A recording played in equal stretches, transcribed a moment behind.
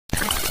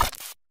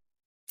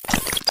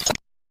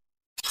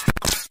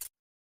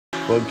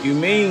Fuck you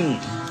mean?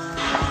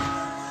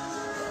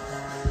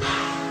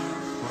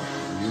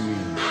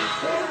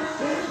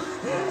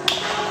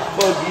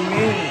 Fuck you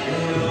mean?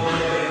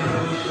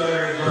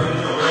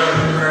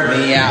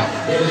 Me out.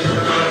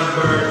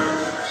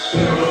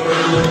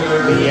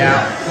 Me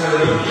out.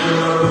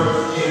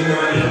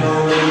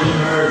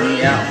 Me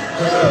out.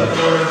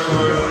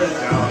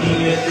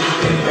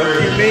 What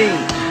you mean?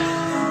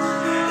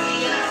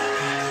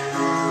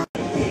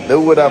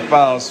 Look what I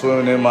found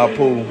swimming in my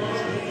pool.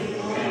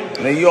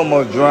 Man, you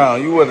almost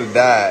drowned. You would have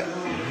died.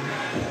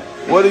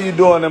 What are you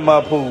doing in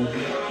my pool?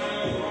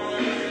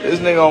 This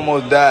nigga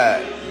almost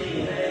died.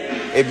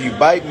 If you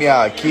bite me,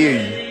 I'll kill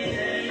you.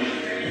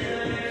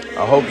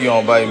 I hope you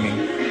don't bite me.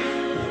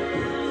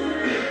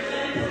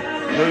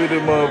 Look at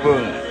this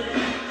motherfucker.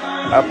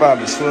 I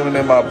found it swimming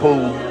in my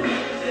pool.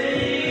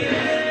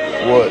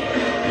 What?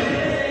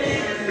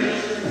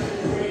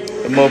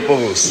 The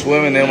motherfucker was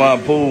swimming in my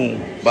pool,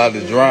 about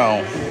to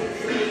drown.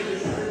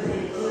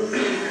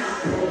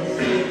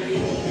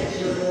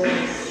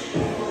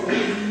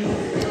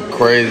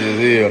 Crazy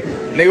as hell.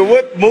 Nigga,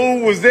 what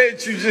move was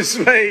that you just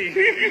made?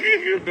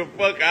 Get the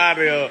fuck out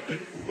of here.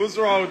 What's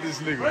wrong with this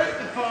nigga?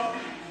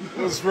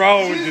 What's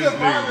wrong with this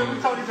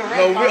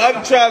nigga? No,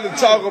 I'm trying to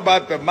talk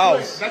about the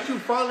mouse.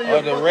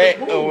 Or the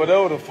rat or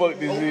whatever the fuck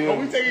this is. Are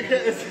we taking care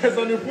of this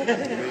on your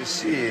pool?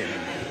 Shit.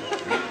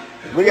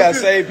 We gotta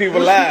save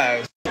people's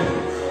lives.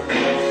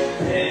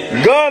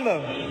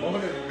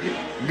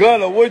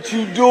 Gunna, what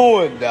you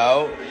doing,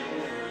 dog?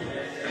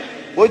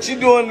 What you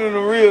doing in the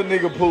real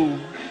nigga pool?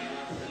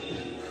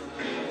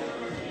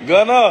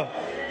 Gunna,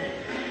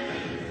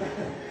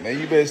 man,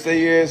 you better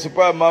stay your ass up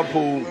out my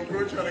pool. My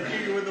bro trying to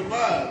kick you with the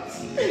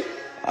vibes.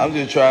 I'm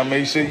just trying to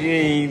make sure you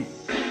ain't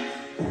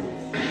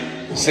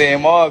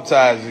saying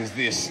Martaz is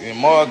this and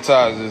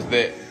Martaz is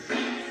that.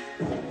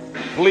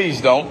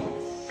 Please don't.